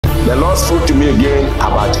The Lord spoke to me again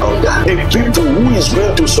about hunger. The people who is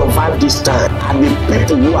going to survive this time are the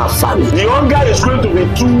people who are famine. The hunger is going to be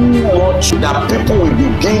too much that people will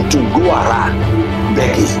begin to go around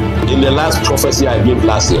begging. In the last prophecy I gave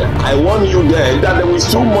last year, I warned you then that there will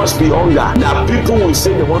so much be hunger that people will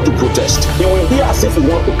say they want to protest. It will be as if we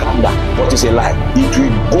want to calm down, but it's a lie. It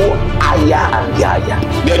will go higher and higher.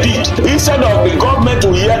 They did. Instead of the government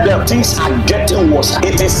to hear them, things are getting worse.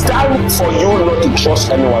 It is time for you not to trust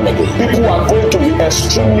anyone again. People are going to be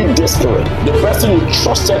extremely desperate. The person you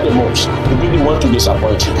trusted the most will be the one to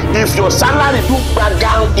disappoint you. If your salary took back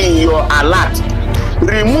down in your alert,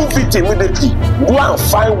 remove it immediately. Go and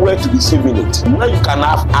find where to be saving it, where you can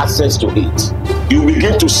have access to it. You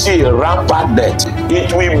begin to see a rampant debt.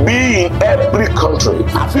 It will be in every country.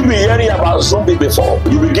 Have you been hearing about zombies before?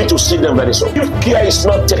 You begin to see them very soon. If care is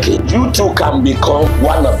not taken, you too can become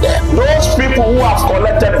one of them. Those people who have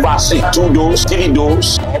collected vaccine, 2 doses, 3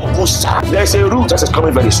 doses, or booster, there's a rule that is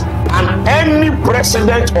coming very soon. And any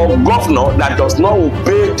president or governor that does not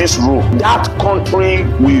obey this rule, that country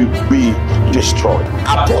will be destroyed.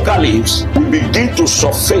 Apocalypse will begin to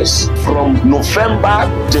surface from November,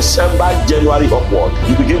 December, January upward.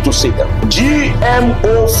 You begin to see them.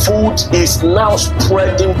 GMO food is now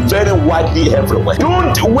spreading very widely everywhere.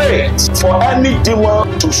 Don't wait for any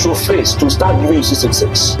demon to surface to start giving you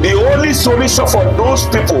 666. The only solution for those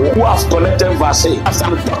people who have collected vaccine, as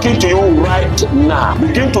I'm talking to you right now,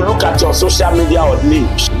 begin to look at your social media or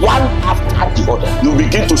news, one after the other. You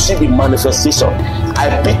begin to see the manifestation.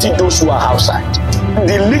 I pity those who are outside.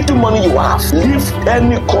 The little money you have, leave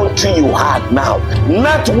any country you had now.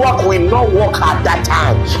 Network will not work at that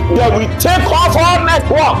time. They will take off all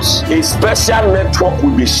networks. A special network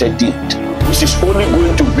will be scheduled, which is only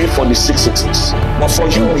going to be for the 666. But for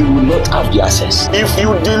you, you will not have the access. If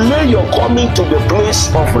you delay your coming to the place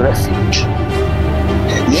of refuge,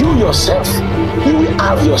 you yourself, you will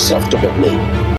have yourself to be blamed.